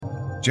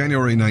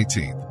January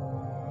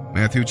 19th.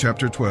 Matthew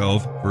chapter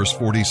 12, verse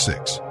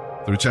 46,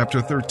 through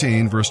chapter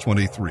 13, verse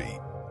 23.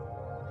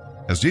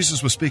 As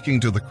Jesus was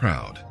speaking to the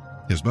crowd,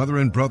 his mother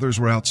and brothers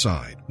were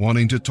outside,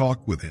 wanting to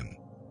talk with him.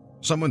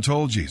 Someone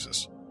told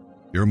Jesus,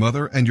 "Your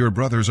mother and your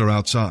brothers are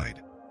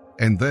outside,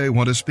 and they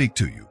want to speak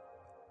to you."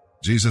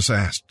 Jesus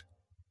asked,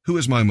 "Who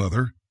is my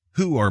mother?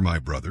 Who are my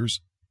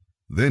brothers?"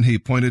 Then he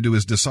pointed to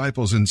his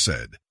disciples and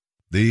said,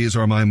 "These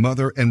are my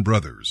mother and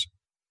brothers.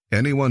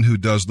 Anyone who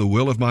does the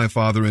will of my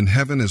Father in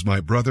heaven is my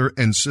brother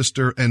and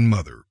sister and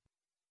mother."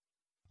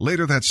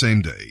 Later that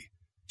same day,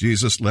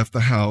 Jesus left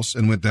the house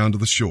and went down to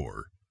the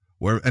shore,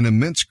 where an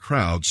immense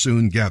crowd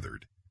soon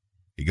gathered.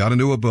 He got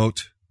into a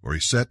boat, where he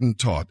sat and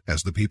taught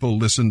as the people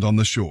listened on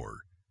the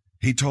shore.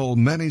 He told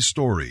many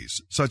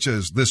stories, such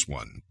as this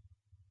one.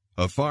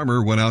 A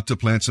farmer went out to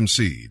plant some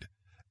seed.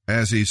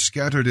 As he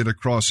scattered it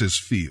across his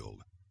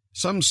field,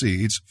 some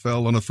seeds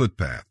fell on a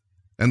footpath,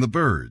 and the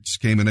birds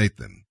came and ate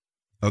them.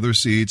 Other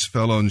seeds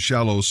fell on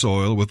shallow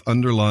soil with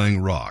underlying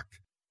rock.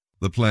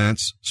 The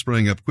plants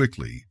sprang up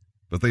quickly,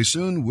 but they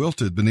soon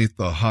wilted beneath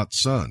the hot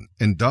sun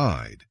and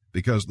died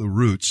because the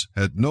roots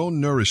had no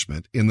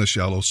nourishment in the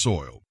shallow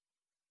soil.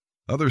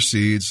 Other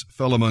seeds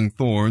fell among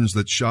thorns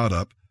that shot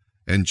up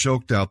and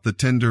choked out the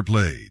tender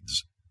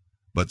blades.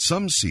 But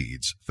some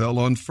seeds fell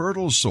on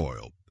fertile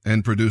soil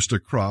and produced a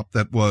crop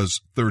that was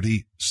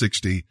 30,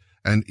 60,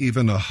 and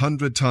even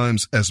 100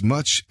 times as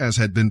much as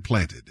had been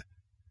planted.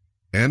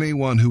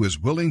 Anyone who is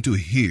willing to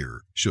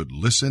hear should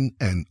listen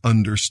and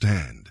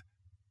understand.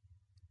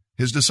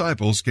 His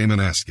disciples came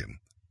and asked him,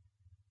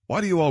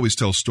 "Why do you always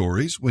tell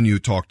stories when you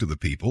talk to the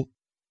people?"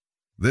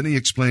 Then he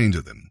explained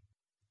to them,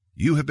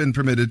 "You have been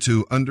permitted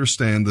to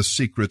understand the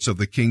secrets of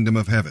the kingdom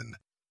of heaven,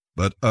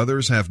 but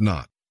others have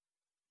not.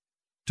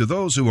 To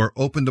those who are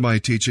open to my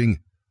teaching,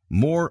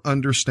 more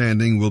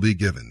understanding will be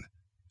given,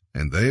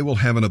 and they will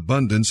have an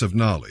abundance of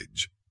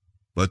knowledge.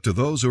 But to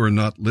those who are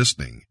not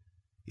listening,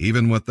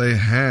 even what they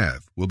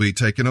have will be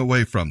taken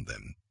away from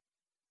them.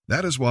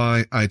 That is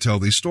why I tell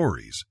these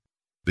stories,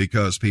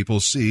 because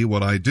people see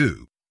what I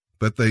do,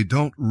 but they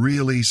don't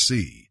really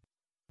see.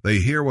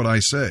 They hear what I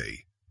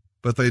say,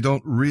 but they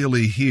don't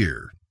really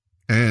hear,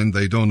 and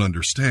they don't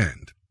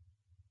understand."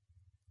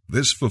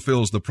 This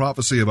fulfills the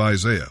prophecy of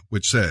Isaiah,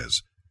 which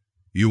says,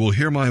 "You will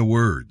hear my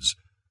words,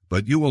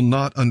 but you will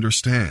not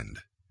understand.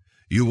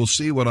 You will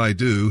see what I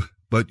do,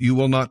 but you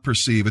will not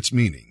perceive its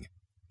meaning.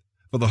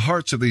 For the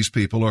hearts of these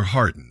people are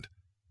hardened,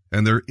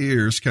 and their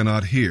ears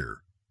cannot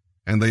hear,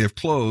 and they have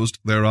closed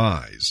their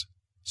eyes.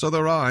 So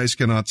their eyes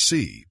cannot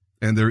see,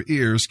 and their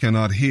ears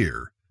cannot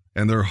hear,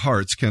 and their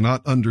hearts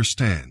cannot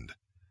understand,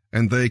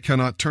 and they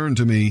cannot turn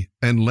to me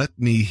and let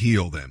me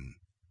heal them.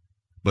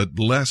 But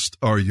blessed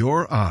are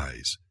your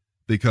eyes,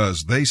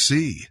 because they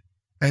see,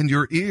 and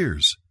your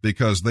ears,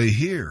 because they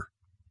hear.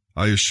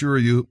 I assure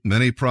you,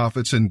 many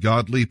prophets and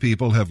godly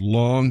people have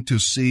longed to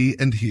see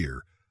and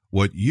hear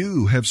what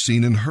you have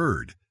seen and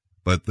heard,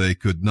 but they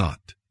could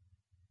not."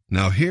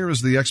 Now here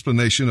is the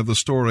explanation of the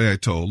story I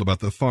told about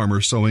the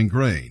farmer sowing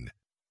grain.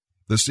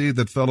 The seed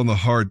that fell on the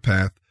hard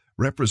path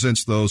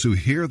represents those who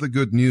hear the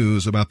good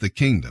news about the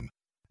kingdom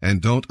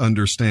and don't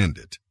understand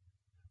it.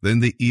 Then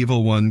the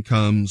evil one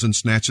comes and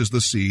snatches the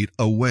seed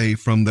away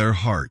from their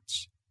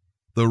hearts.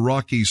 The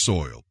rocky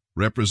soil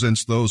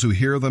represents those who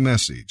hear the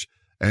message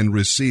and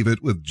receive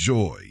it with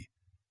joy.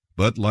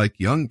 But like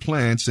young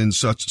plants in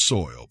such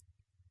soil,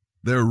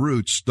 their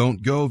roots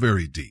don't go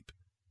very deep.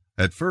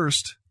 At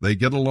first, they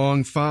get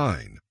along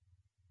fine,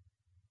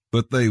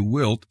 but they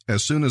wilt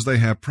as soon as they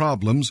have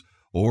problems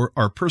or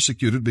are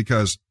persecuted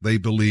because they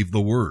believe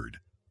the word.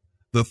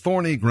 The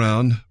thorny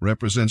ground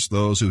represents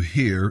those who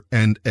hear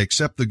and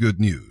accept the good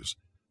news,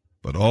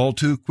 but all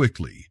too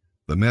quickly,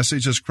 the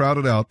message is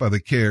crowded out by the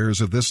cares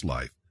of this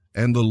life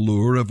and the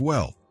lure of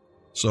wealth,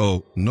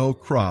 so no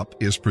crop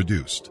is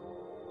produced.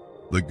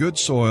 The good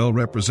soil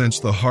represents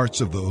the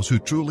hearts of those who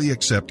truly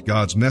accept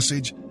God's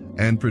message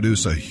and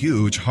produce a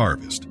huge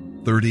harvest,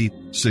 30,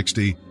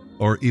 60,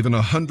 or even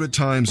 100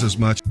 times as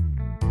much.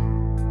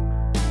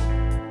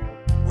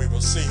 We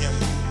will see him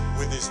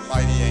with his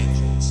mighty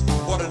angels.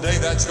 What a day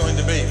that's going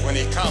to be when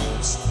he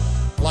comes,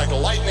 like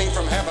lightning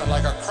from heaven,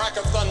 like a crack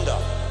of thunder.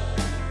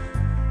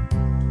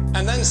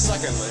 And then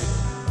secondly,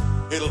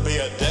 it'll be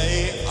a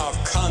day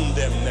of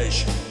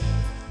condemnation.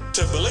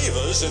 To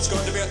believers, it's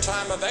going to be a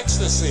time of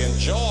ecstasy and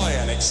joy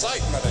and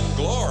excitement and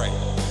glory.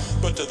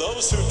 But to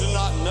those who do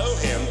not know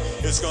him,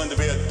 it's going to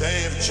be a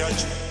day of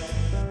judgment.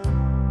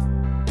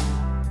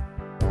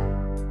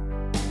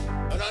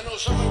 And I know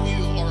some of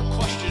you are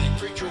questioning,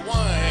 preacher,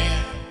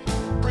 why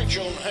preach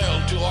on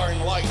hell to our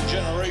enlightened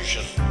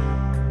generation?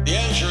 The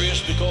answer is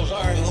because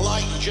our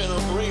enlightened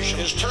generation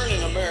is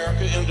turning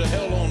America into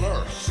hell on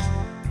earth.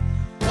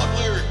 What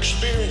we're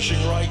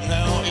experiencing right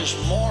now is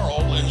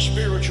moral and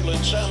spiritual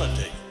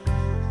insanity.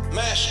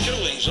 Mass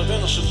killings of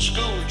innocent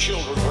school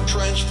children are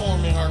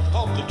transforming our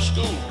public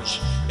schools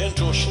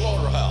into a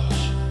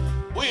slaughterhouse.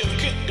 We have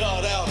kicked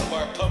God out of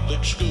our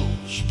public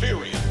schools,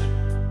 period.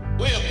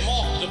 We have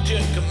mocked the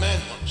Ten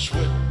Commandments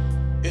with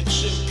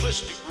It's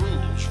simplistic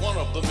rules. One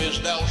of them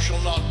is thou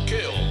shalt not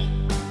kill,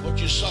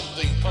 which is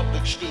something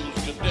public schools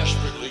could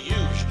desperately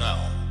use now.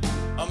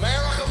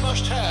 America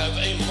must have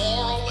a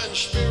moral and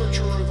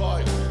spiritual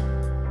revival,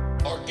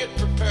 or get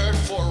prepared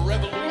for a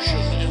revolution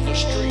in the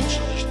streets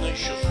of this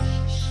nation.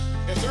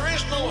 If there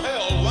is no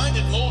hell, why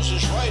did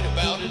Moses write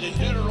about it in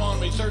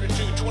Deuteronomy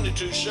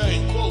 32:22,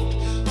 saying, quote,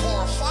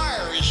 for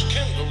fire is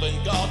kindled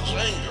in God's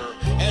anger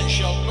and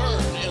shall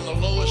burn in the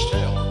lowest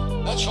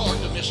hell. That's hard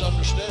to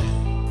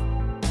misunderstand.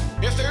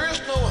 If there is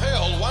no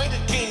hell, why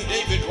did King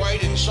David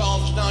write in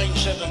Psalms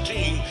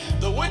 9:17,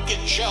 the wicked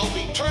shall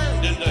be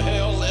turned into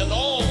hell and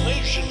all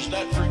nations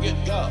that forget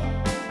God?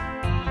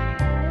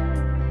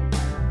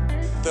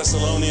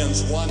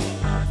 Thessalonians 1,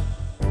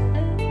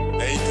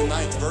 8th and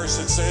 9th verse,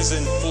 it says,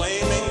 in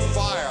flaming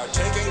fire,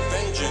 taking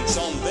vengeance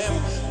on them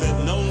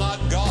that know not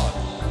God,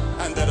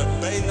 and that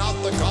obey not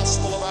the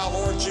gospel of our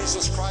Lord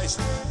Jesus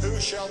Christ, who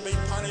shall be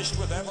punished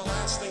with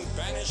everlasting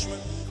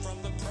banishment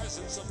from the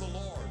presence of the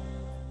Lord,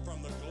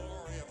 from the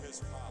glory of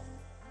his power.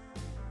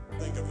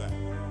 Think of that.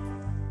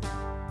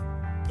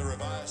 The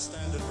Revised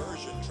Standard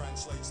Version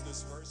translates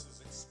this verse